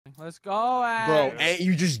Let's go, bro. And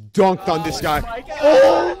you just dunked on this guy.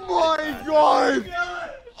 Oh my god!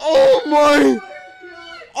 Oh my!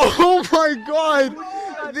 Oh my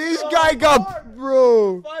god! This guy got,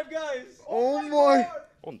 bro. 5 guys. Oh my!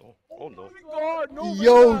 Oh no! Oh no! no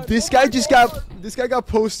Yo, this guy got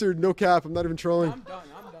postered. No cap. I'm not even trolling. I'm done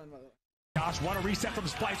with it. Josh, want a reset from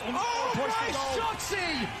Splice. Oh my,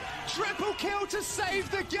 Shotzzy! Triple kill to save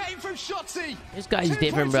the game from Shotzzy. This guy's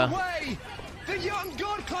different, bro. Away. The young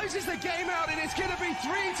god closes the game out, and it's gonna be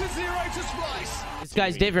 3-0 to Splice. This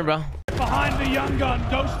guy's different, bro. Behind the young gun,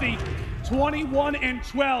 Ghosty, 21 and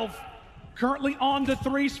 12, currently on the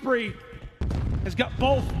 3 spree. Has got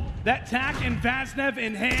both that tack and Vaznev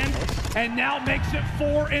in hand, and now makes it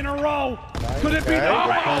 4 in a row. Could it be the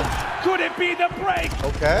break? Could it be the break?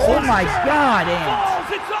 Okay. Oh my god, Ant.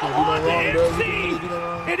 Falls. It's all on to MC.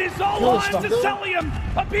 It is all on to Celium.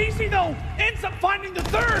 Abisi, though, ends up finding the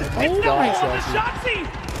third. It's now all on to Shotzzy.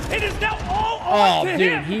 It is now all on to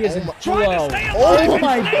him. He is in Trying flow. to stay alive. Oh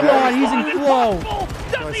my god, he's in flow.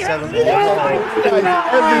 Does he have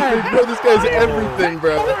Everything, bro. This guy's everything,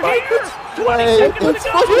 bro.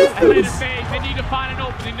 They need to find an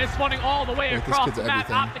opening. They're running all the way across the map.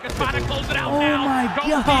 OpTic is trying to close it out now. Oh my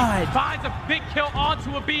god. Finds a big kill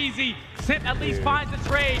onto Abisi. Sip at least finds a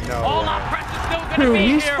trade. All our press is still going to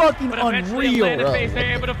be he's here. fucking But eventually unreal. Atlantic Base,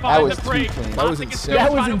 they're able to find the break. That was OpTic is insane. still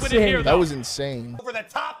That was trying to win it here, insane. That though. was insane. Over the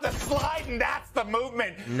top, the slide, and that's the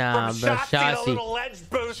movement. Nah, From bro, Shotzzy, a little ledge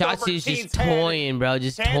boost over Shotzzy's just T's head. toying, bro.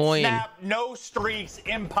 Just 10 toying. snap, no streaks,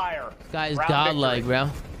 Empire. Guy's Round godlike, victory.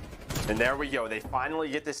 bro. And there we go. They finally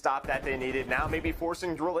get the stop that they needed. Now maybe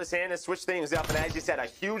forcing Drilla's hand to switch things up. And as you said, a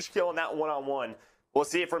huge kill in that one-on-one. We'll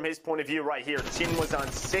see it from his point of view right here. Chin was on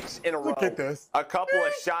 6 in a row. Look at this. A couple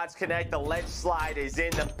of shots connect. The ledge slide is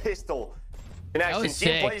in. The pistol connection. was Chin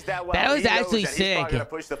sick. plays that well. That was He knows actually that he's probably sick. gonna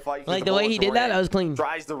push the fight 'cause Like the the way he bullets did were that, in. that was clean.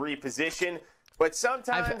 Tries to reposition. But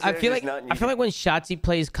sometimes I feel there's like nothing you I feel like when Shotzzy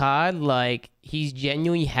plays COD, like he's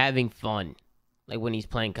genuinely having fun, like when he's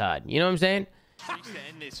playing COD. You know what I'm saying? To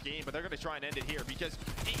end this game, but they're going to try and end it here because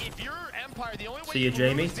if you're Empire, the only way See you,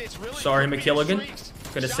 Jamie. Sorry,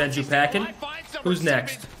 McKilligan. Gonna send you packing. Who's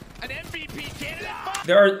next?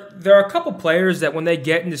 There are a couple players that when they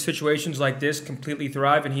get into situations like this completely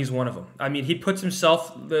thrive, and he's one of them. I mean, he puts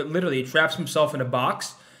himself, literally traps himself in a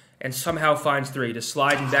box and somehow finds 3. Just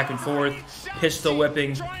sliding back and forth, pistol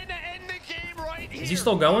whipping. Is he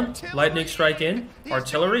still going? Lightning strike in?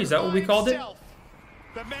 Artillery? Is that what we called it?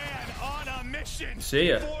 See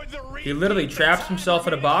ya. He literally traps himself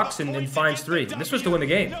in a box and finds 3. And this was to win the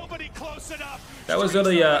game. That was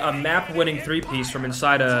literally a map-winning 3-piece from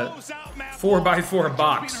inside a 4x4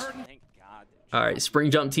 box. All right,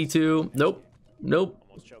 spring jump T2. Nope. Nope.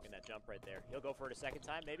 Almost choking that jump right there. He'll go for it a second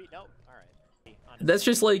time, maybe. Nope. All right. That's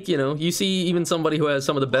just like, you know, you see even somebody who has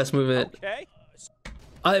some of the best movement. Okay.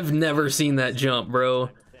 I've never seen that jump, bro.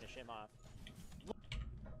 Finish him off.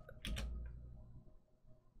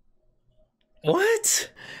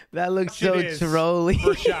 What? That looks so trolly.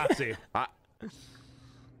 For Shotzzy.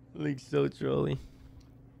 Looks so trolly.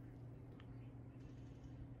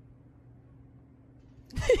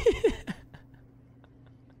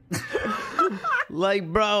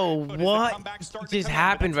 Like, bro, what just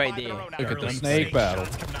happened right there? Look at the snake battle.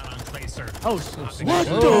 Oh, what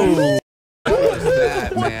the? What was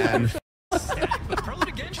that, man?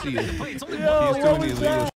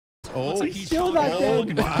 Oh, he killed that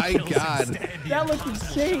dude. My god. That looked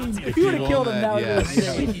insane. If you would have killed him, that would have been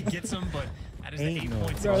insane. He gets him, but that is the 8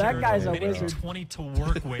 points. Bro, that guy's a wizard. 20 to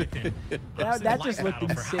work with. That just looked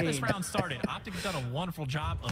insane. How this round started, OpTic has done a wonderful job of